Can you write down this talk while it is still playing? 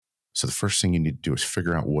So the first thing you need to do is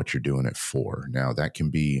figure out what you're doing it for. Now, that can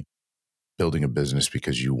be building a business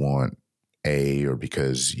because you want or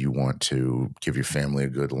because you want to give your family a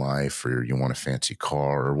good life, or you want a fancy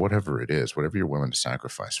car, or whatever it is, whatever you're willing to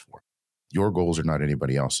sacrifice for. Your goals are not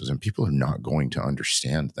anybody else's, and people are not going to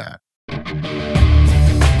understand that.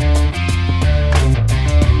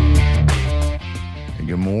 And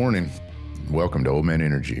good morning. Welcome to Old Man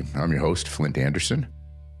Energy. I'm your host, Flint Anderson.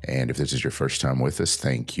 And if this is your first time with us,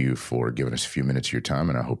 thank you for giving us a few minutes of your time.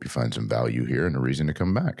 And I hope you find some value here and a reason to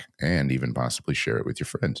come back and even possibly share it with your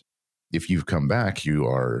friends. If you've come back, you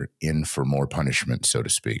are in for more punishment, so to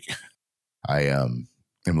speak. I am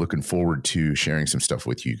looking forward to sharing some stuff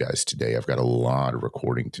with you guys today. I've got a lot of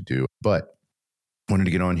recording to do, but I wanted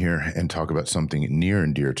to get on here and talk about something near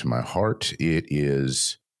and dear to my heart. It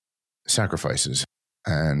is sacrifices.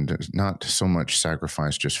 And not so much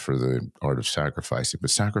sacrifice just for the art of sacrificing, but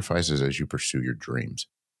sacrifices as you pursue your dreams.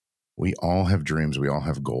 We all have dreams. We all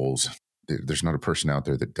have goals. There's not a person out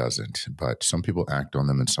there that doesn't, but some people act on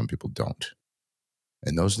them and some people don't.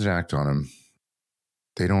 And those that act on them,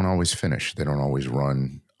 they don't always finish. They don't always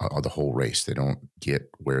run the whole race. They don't get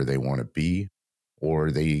where they want to be, or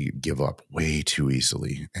they give up way too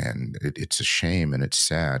easily. And it's a shame and it's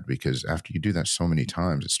sad, because after you do that so many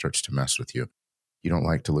times, it starts to mess with you. You don't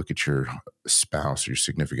like to look at your spouse or your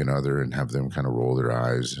significant other and have them kind of roll their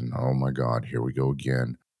eyes and, oh my God, here we go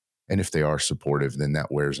again. And if they are supportive, then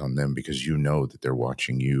that wears on them, because you know that they're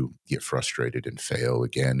watching you get frustrated and fail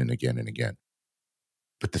again and again and again.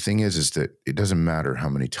 But the thing is that it doesn't matter how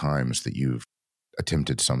many times that you've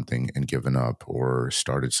attempted something and given up, or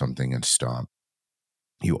started something and stopped.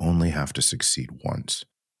 You only have to succeed once.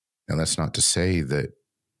 Now, that's not to say that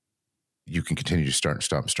you can continue to start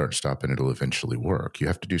and stop, and it'll eventually work. You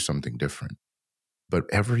have to do something different. But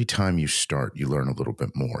every time you start, you learn a little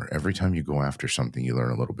bit more. Every time you go after something, you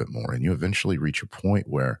learn a little bit more. And you eventually reach a point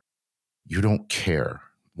where you don't care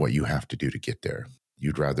what you have to do to get there.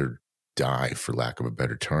 You'd rather die, for lack of a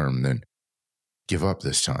better term, than give up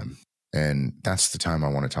this time. And that's the time I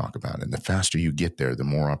want to talk about. And the faster you get there, the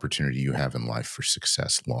more opportunity you have in life for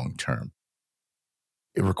success long term.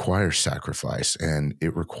 It requires sacrifice, and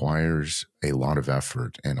it requires a lot of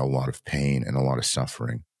effort and a lot of pain and a lot of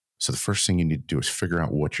suffering. So the first thing you need to do is figure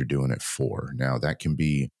out what you're doing it for. Now, that can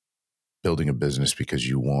be building a business because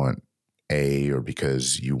you want or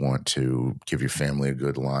because you want to give your family a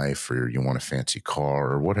good life, or you want a fancy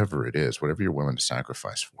car, or whatever it is, whatever you're willing to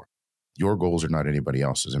sacrifice for. Your goals are not anybody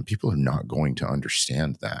else's, and people are not going to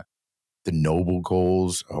understand that. The noble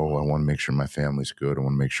goals, I want to make sure my family's good. I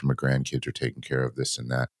want to make sure my grandkids are taken care of, this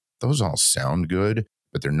and that. Those all sound good,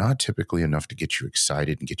 but they're not typically enough to get you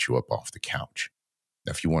excited and get you up off the couch.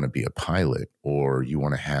 Now, if you want to be a pilot, or you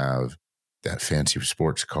want to have that fancy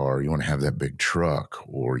sports car, you want to have that big truck,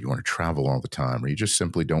 or you want to travel all the time, or you just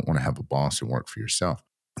simply don't want to have a boss and work for yourself,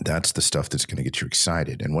 that's the stuff that's going to get you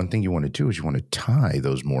excited. And one thing you want to do is you want to tie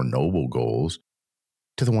those more noble goals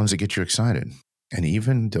to the ones that get you excited. And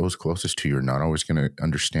even those closest to you are not always going to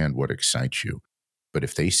understand what excites you. But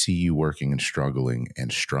if they see you working and struggling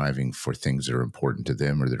and striving for things that are important to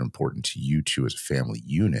them, or that are important to you two as a family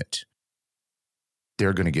unit,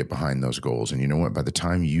 they're going to get behind those goals. And you know what? By the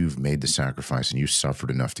time you've made the sacrifice and you've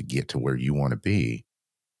suffered enough to get to where you want to be,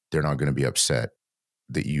 they're not going to be upset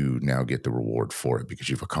that you now get the reward for it, because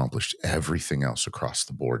you've accomplished everything else across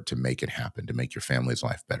the board to make it happen, to make your family's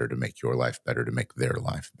life better, to make your life better, to make their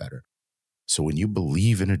life better. So when you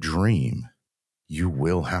believe in a dream, you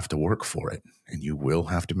will have to work for it, and you will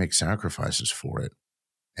have to make sacrifices for it.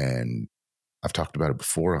 And I've talked about it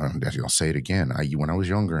before. I'll say it again. When I was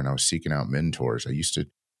younger and I was seeking out mentors, I used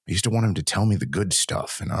to want them to tell me the good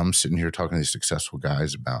stuff. And I'm sitting here talking to these successful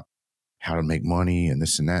guys about how to make money and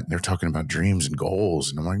this and that. And they're talking about dreams and goals.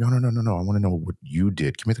 And I'm like, no. I want to know what you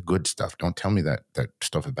did. Give me the good stuff. Don't tell me that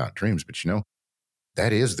stuff about dreams. But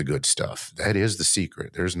that is the good stuff. That is the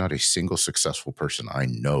secret. There's not a single successful person I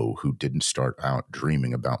know who didn't start out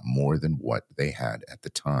dreaming about more than what they had at the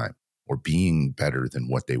time, or being better than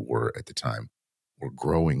what they were at the time, or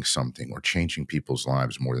growing something, or changing people's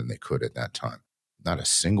lives more than they could at that time. Not a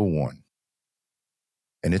single one.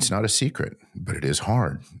 And it's not a secret, but it is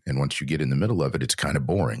hard. And once you get in the middle of it, it's kind of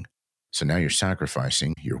boring. So now you're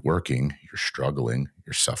sacrificing, you're working, you're struggling,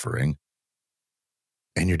 you're suffering.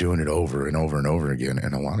 And you're doing it over and over and over again.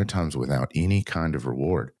 And a lot of times without any kind of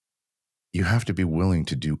reward. You have to be willing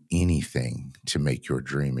to do anything to make your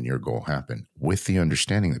dream and your goal happen, with the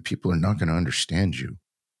understanding that people are not going to understand you.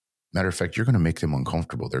 Matter of fact, you're going to make them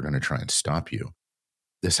uncomfortable. They're going to try and stop you.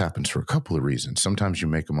 This happens for a couple of reasons. Sometimes you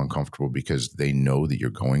make them uncomfortable because they know that you're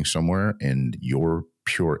going somewhere and your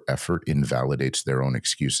pure effort invalidates their own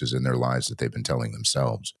excuses and their lies that they've been telling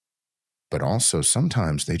themselves. But also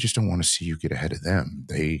sometimes they just don't want to see you get ahead of them.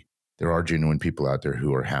 There are genuine people out there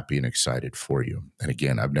who are happy and excited for you. And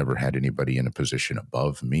again, I've never had anybody in a position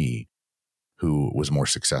above me who was more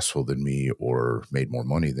successful than me or made more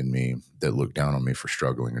money than me that looked down on me for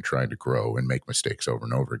struggling and trying to grow and make mistakes over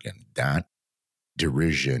and over again. That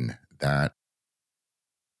derision, that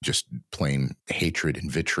just plain hatred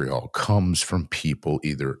and vitriol comes from people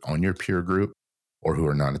either on your peer group or who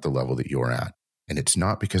are not at the level that you're at. And it's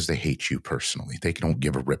not because they hate you personally. They don't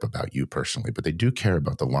give a rip about you personally, but they do care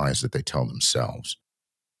about the lies that they tell themselves.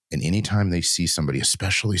 And anytime they see somebody,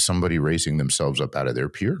 especially somebody raising themselves up out of their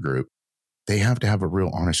peer group, they have to have a real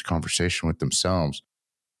honest conversation with themselves,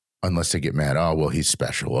 unless they get mad. Oh, well, he's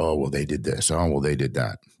special. Oh, well, they did this. Oh, well, they did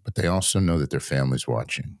that. But they also know that their family's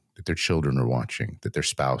watching, that their children are watching, that their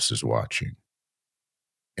spouse is watching.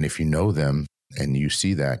 And if you know them and you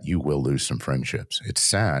see that, you will lose some friendships. It's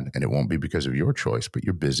sad, and it won't be because of your choice, but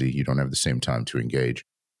you're busy. You don't have the same time to engage.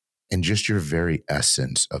 And just your very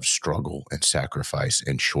essence of struggle and sacrifice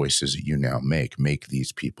and choices that you now make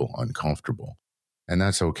these people uncomfortable. And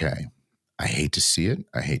that's okay. I hate to see it.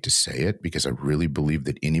 I hate to say it, because I really believe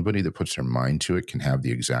that anybody that puts their mind to it can have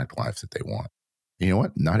the exact life that they want. And you know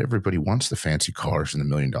what? Not everybody wants the fancy cars and the $1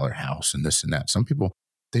 million house and this and that. Some people,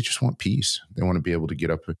 they just want peace. They want to be able to get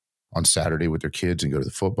up on Saturday with their kids and go to the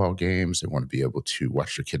football games. They want to be able to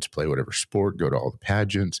watch their kids play whatever sport, go to all the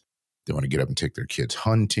pageants. They want to get up and take their kids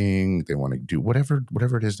hunting. They want to do whatever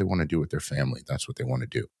it is they want to do with their family. That's what they want to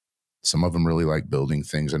do. Some of them really like building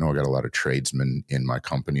things. I know I got a lot of tradesmen in my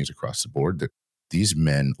companies across the board that these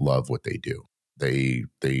men love what they do. They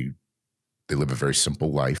live a very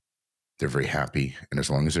simple life. They're very happy. And as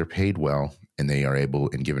long as they're paid well and they are able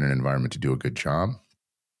and given an environment to do a good job,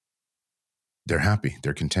 they're happy.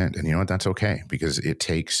 They're content. And you know what? That's okay, because it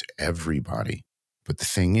takes everybody. But the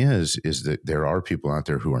thing is that there are people out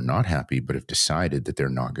there who are not happy, but have decided that they're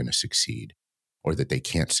not going to succeed, or that they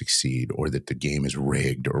can't succeed, or that the game is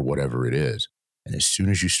rigged, or whatever it is. And as soon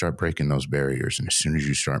as you start breaking those barriers, and as soon as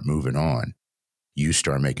you start moving on, you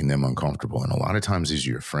start making them uncomfortable. And a lot of times these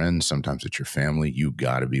are your friends. Sometimes it's your family. You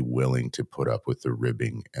got to be willing to put up with the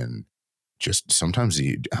ribbing and just sometimes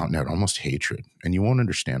the out and out almost hatred. And you won't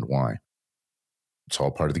understand why. It's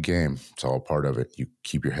all part of the game. It's all part of it. You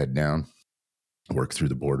keep your head down, work through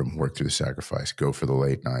the boredom, work through the sacrifice, go for the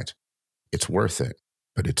late nights. It's worth it,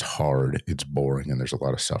 but it's hard, it's boring, and there's a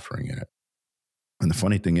lot of suffering in it. And the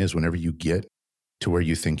funny thing is, whenever you get to where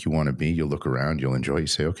you think you want to be, you'll look around, you'll enjoy, you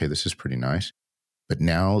say, okay, this is pretty nice. But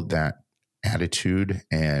now that attitude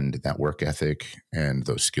and that work ethic and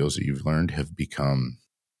those skills that you've learned have become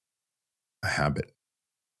a habit.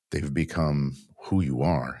 They've become who you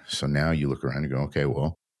are. So now you look around and go, okay,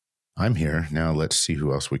 well, I'm here. Now let's see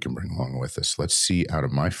who else we can bring along with us. Let's see out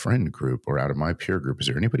of my friend group or out of my peer group, is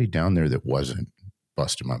there anybody down there that wasn't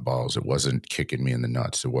busting my balls? It wasn't kicking me in the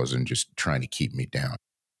nuts. It wasn't just trying to keep me down.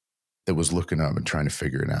 That was looking up and trying to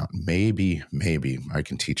figure it out. Maybe I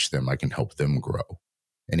can teach them. I can help them grow.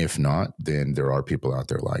 And if not, then there are people out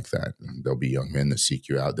there like that. There'll be young men that seek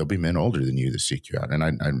you out. There'll be men older than you that seek you out. And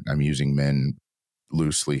I'm using men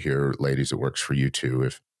loosely here, ladies, it works for you too.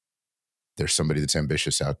 If there's somebody that's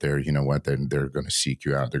ambitious out there, you know what, then they're going to seek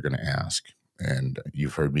you out. They're going to ask. And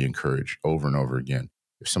you've heard me encourage over and over again.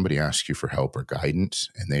 If somebody asks you for help or guidance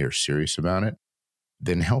and they are serious about it,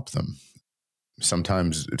 then help them.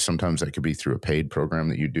 Sometimes that could be through a paid program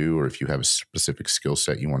that you do, or if you have a specific skill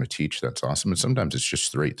set you want to teach, that's awesome. And sometimes it's just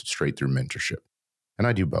straight through mentorship. And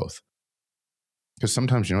I do both. Because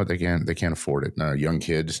sometimes, you know, they can't afford it. Now, young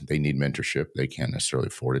kids, they need mentorship. They can't necessarily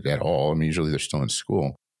afford it at all. I mean, usually they're still in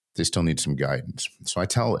school. They still need some guidance. So I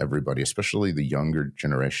tell everybody, especially the younger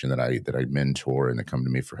generation that I mentor and that come to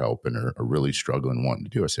me for help and are really struggling wanting to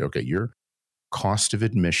do, I say, okay, your cost of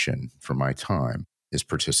admission for my time is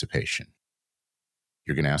participation.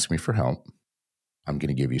 You're going to ask me for help. I'm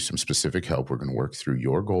going to give you some specific help. We're going to work through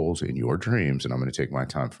your goals and your dreams, and I'm going to take my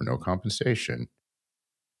time for no compensation.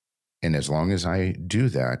 And as long as I do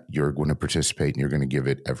that, you're going to participate and you're going to give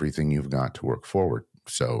it everything you've got to work forward.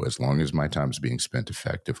 So as long as my time is being spent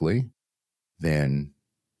effectively, then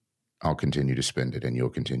I'll continue to spend it and you'll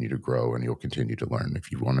continue to grow and you'll continue to learn.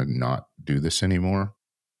 If you want to not do this anymore,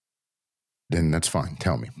 then that's fine.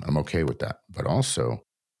 Tell me. I'm okay with that. But also,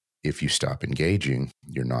 if you stop engaging,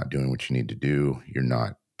 you're not doing what you need to do, you're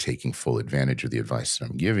not taking full advantage of the advice that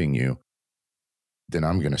I'm giving you, then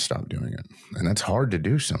I'm going to stop doing it. And that's hard to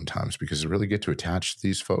do sometimes because you really get to attach to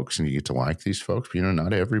these folks and you get to like these folks. But, you know,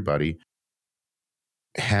 not everybody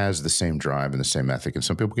has the same drive and the same ethic. And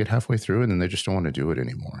some people get halfway through and then they just don't want to do it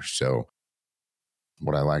anymore. So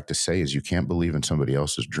what I like to say is you can't believe in somebody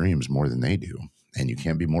else's dreams more than they do, and you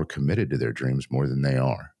can't be more committed to their dreams more than they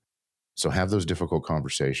are. So have those difficult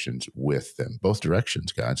conversations with them, both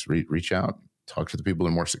directions, guys. Reach out, talk to the people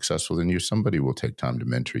that are more successful than you. Somebody will take time to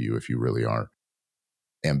mentor you if you really are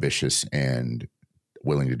ambitious and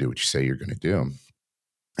willing to do what you say you're going to do.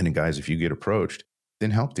 And then, guys, if you get approached,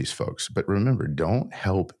 then help these folks. But remember, don't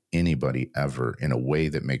help anybody ever in a way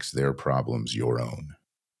that makes their problems your own.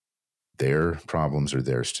 Their problems are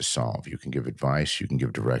theirs to solve. You can give advice, you can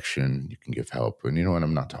give direction, you can give help. And you know what?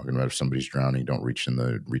 I'm not talking about if somebody's drowning, don't reach in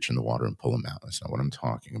the water and pull them out. That's not what I'm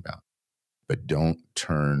talking about. But don't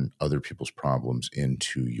turn other people's problems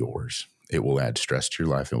into yours. It will add stress to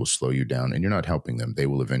your life. It will slow you down, and you're not helping them. They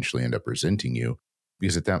will eventually end up resenting you,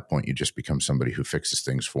 because at that point, you just become somebody who fixes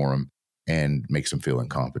things for them and makes them feel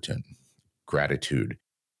incompetent. Gratitude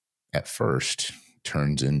at first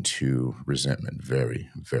turns into resentment very,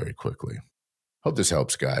 very quickly. Hope this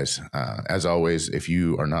helps, guys. As always, if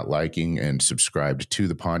you are not liking and subscribed to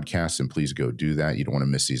the podcast, then please go do that. You don't want to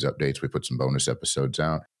miss these updates. We put some bonus episodes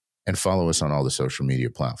out. And follow us on all the social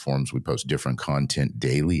media platforms. We post different content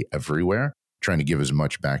daily everywhere, trying to give as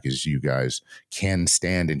much back as you guys can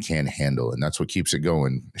stand and can handle. And that's what keeps it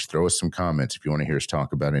going. Just throw us some comments. If you want to hear us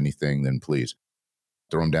talk about anything, then please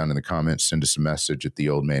throw them down in the comments. Send us a message at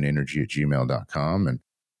theoldmanenergy@gmail.com. And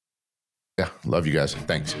yeah, love you guys.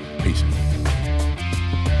 Thanks. Peace.